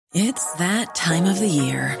It's that time of the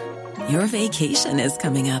year. Your vacation is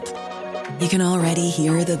coming up. You can already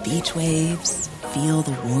hear the beach waves, feel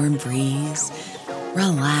the warm breeze,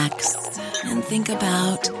 relax, and think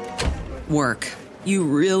about work. You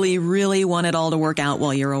really, really want it all to work out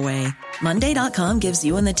while you're away. Monday.com gives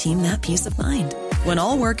you and the team that peace of mind. When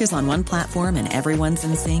all work is on one platform and everyone's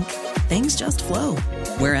in sync, things just flow.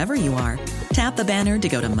 Wherever you are, tap the banner to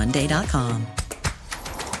go to Monday.com.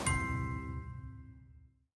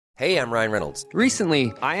 Hey, I'm Ryan Reynolds.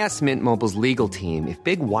 Recently, I asked Mint Mobile's legal team if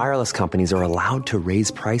big wireless companies are allowed to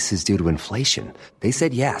raise prices due to inflation. They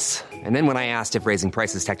said yes. And then when I asked if raising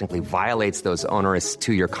prices technically violates those onerous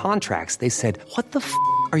two-year contracts, they said, "What the f***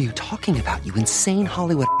 are you talking about, you insane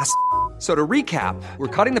Hollywood ass?" So to recap, we're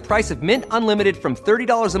cutting the price of Mint Unlimited from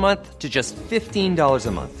 $30 a month to just $15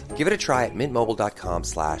 a month. Give it a try at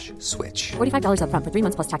mintmobile.com/switch. $45 up front for 3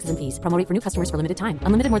 months plus taxes and fees. Promo rate for new customers for limited time.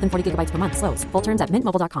 Unlimited more than 40 gigabytes per month. Slows full terms at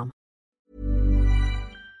mintmobile.com.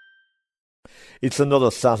 It's another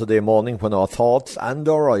Saturday morning when our thoughts and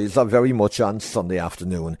our eyes are very much on Sunday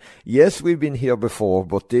afternoon. Yes, we've been here before,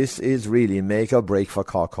 but this is really make or break for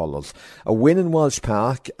Cork colours. A win in Walsh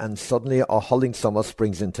Park and suddenly our hulling summer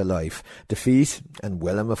springs into life. Defeat, and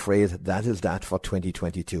well, I'm afraid that is that for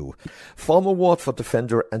 2022. Former Waterford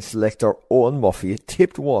defender and selector Owen Murphy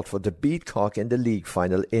tipped Waterford to beat Cork in the league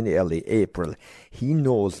final in early April. He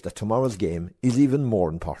knows that tomorrow's game is even more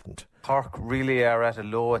important. Cork really are at a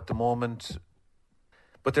low at the moment,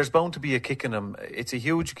 but there's bound to be a kick in them. It's a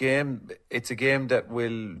huge game. It's a game that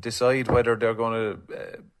will decide whether they're going to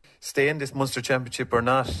stay in this Munster Championship or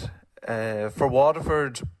not. For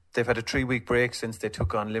Waterford, they've had a 3-week break since they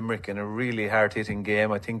took on Limerick in a really hard-hitting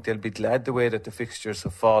game. I think they'll be glad the way that the fixtures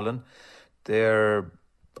have fallen. They're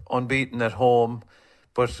unbeaten at home,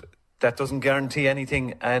 but that doesn't guarantee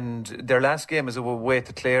anything. And their last game is away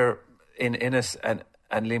to Clare in Innis, and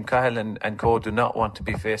Liam Cahill and co do not want to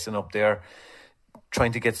be facing up there,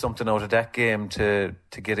 trying to get something out of that game to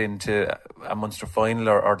get into a Munster final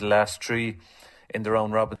or the last three in the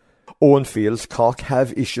round robin. Owen feels Cork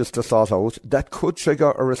have issues to sort out that could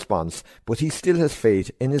trigger a response, but he still has faith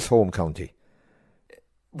in his home county.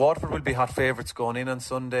 Waterford will be hot favourites going in on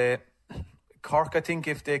Sunday. Cork, I think,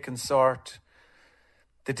 if they can sort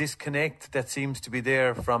the disconnect that seems to be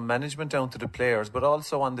there from management down to the players, but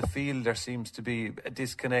also on the field there seems to be a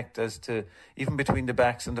disconnect as to, even between the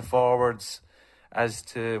backs and the forwards, as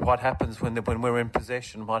to what happens when we're in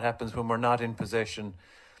possession, what happens when we're not in possession.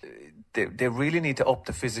 They really need to up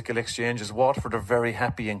the physical exchanges. Waterford are very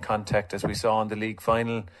happy in contact, as we saw in the league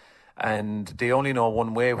final, and they only know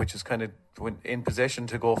one way, which is kind of when in possession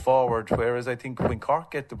to go forward, whereas I think when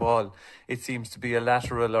Cork get the ball, it seems to be a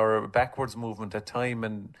lateral or a backwards movement at time,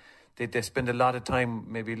 and they spend a lot of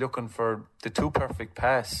time maybe looking for the too perfect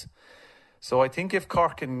pass. So I think if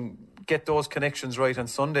Cork can get those connections right on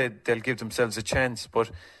Sunday, they'll give themselves a chance. But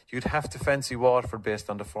you'd have to fancy Waterford based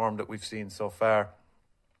on the form that we've seen so far.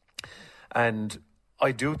 And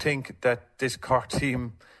I do think that this Cork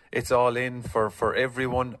team, it's all in for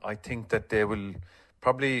everyone. I think that they will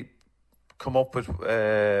probably come up with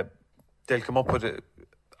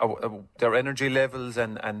their energy levels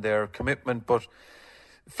and their commitment. But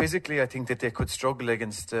physically, I think that they could struggle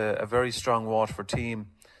against a very strong Waterford team.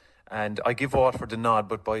 And I give Waterford the nod,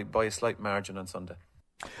 but by a slight margin on Sunday.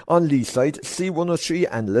 On Lee's side, C103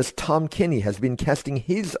 analyst Tom Kenny has been casting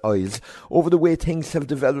his eyes over the way things have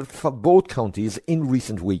developed for both counties in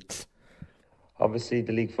recent weeks. Obviously,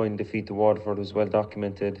 the league final defeat to Waterford was well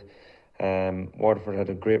documented. Waterford had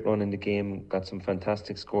a great run in the game, got some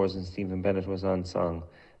fantastic scores, and Stephen Bennett was on song.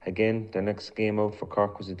 Again, their next game out for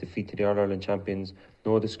Cork was a defeat to the All-Ireland champions.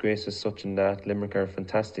 No disgrace as such in that. Limerick are a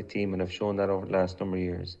fantastic team and have shown that over the last number of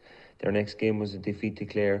years. Their next game was a defeat to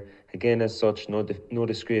Clare. Again, as such, no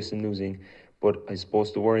disgrace in losing. But I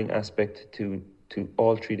suppose the worrying aspect to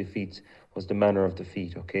all three defeats was the manner of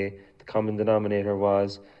defeat, okay? The common denominator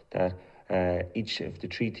was that each of the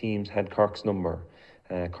three teams had Cork's number.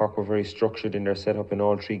 Cork were very structured in their setup in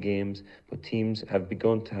all three games, but teams have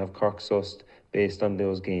begun to have Cork sussed based on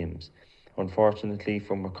those games. Unfortunately,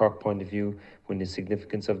 from a Cork point of view, when the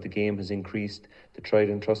significance of the game has increased, the tried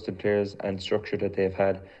and trusted players and structure that they've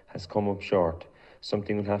had has come up short.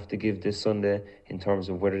 Something will have to give this Sunday in terms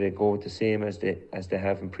of whether they go with the same as they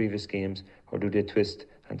have in previous games, or do they twist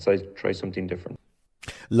and try something different.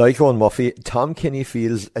 Like Owen Murphy, Tom Kenny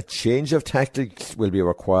feels a change of tactics will be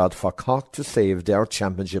required for Cork to save their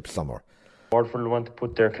championship summer. Waterford will want to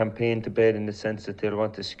put their campaign to bed in the sense that they'll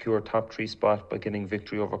want to secure top three spot by getting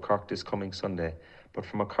victory over Cork this coming Sunday. But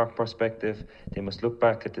from a Cork perspective, they must look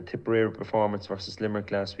back at the Tipperary performance versus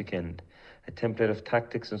Limerick last weekend. A template of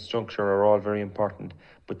tactics and structure are all very important,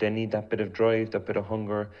 but they need that bit of drive, that bit of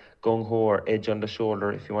hunger, gung-ho or edge on the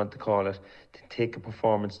shoulder, if you want to call it, to take a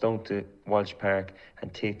performance down to Walsh Park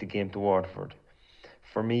and take the game to Waterford.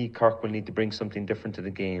 For me, Cork will need to bring something different to the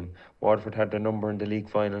game. Waterford had their number in the league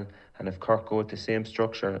final, and if Cork go with the same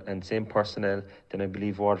structure and same personnel, then I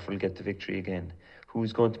believe Waterford will get the victory again.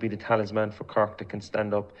 Who's going to be the talisman for Cork that can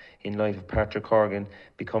stand up in light of Patrick Horgan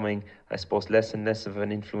becoming, I suppose, less and less of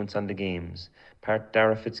an influence on the games?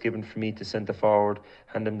 Dara Fitzgibbon for me to centre forward,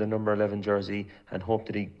 hand him the number 11 jersey and hope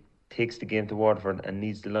that he takes the game to Waterford and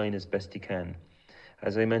leads the line as best he can.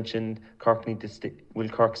 As I mentioned, Cork need to will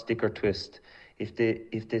Cork stick or twist? If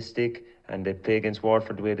they stick and they play against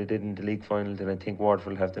Waterford the way they did in the league final, then I think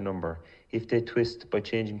Waterford will have the number. If they twist by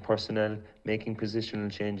changing personnel, making positional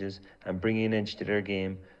changes and bringing an edge to their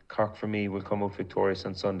game, Cork for me will come out victorious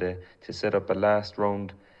on Sunday to set up a last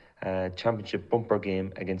round championship bumper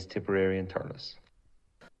game against Tipperary and Thurles.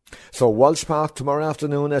 So Walsh Park tomorrow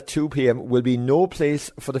afternoon at 2 p.m. will be no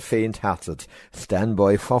place for the faint-hearted. Stand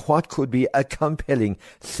by for what could be a compelling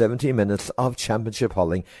 70 minutes of championship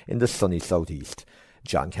hurling in the sunny southeast.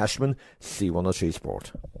 John Cashman, C103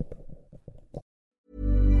 Sport.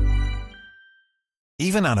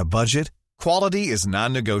 Even on a budget, quality is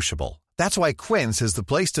non-negotiable. That's why Quince is the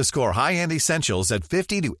place to score high-end essentials at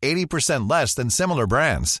 50 to 80% less than similar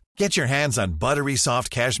brands. Get your hands on buttery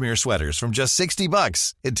soft cashmere sweaters from just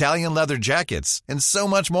 $60, Italian leather jackets, and so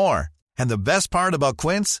much more. And the best part about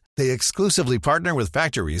Quince, they exclusively partner with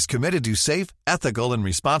factories committed to safe, ethical, and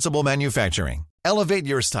responsible manufacturing. Elevate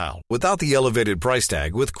your style without the elevated price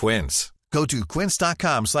tag with Quince. Go to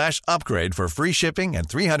quince.com/upgrade for free shipping and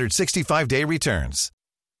 365-day returns.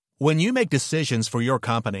 When you make decisions for your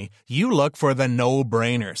company, you look for the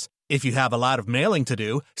no-brainers. If you have a lot of mailing to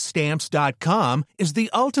do, Stamps.com is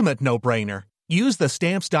the ultimate no-brainer. Use the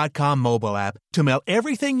Stamps.com mobile app to mail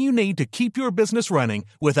everything you need to keep your business running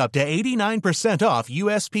with up to 89% off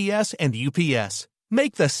USPS and UPS.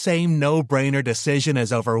 Make the same no-brainer decision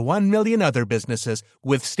as over 1 million other businesses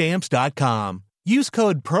with Stamps.com. Use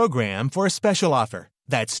code PROGRAM for a special offer.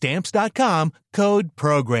 That's Stamps.com, code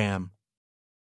PROGRAM.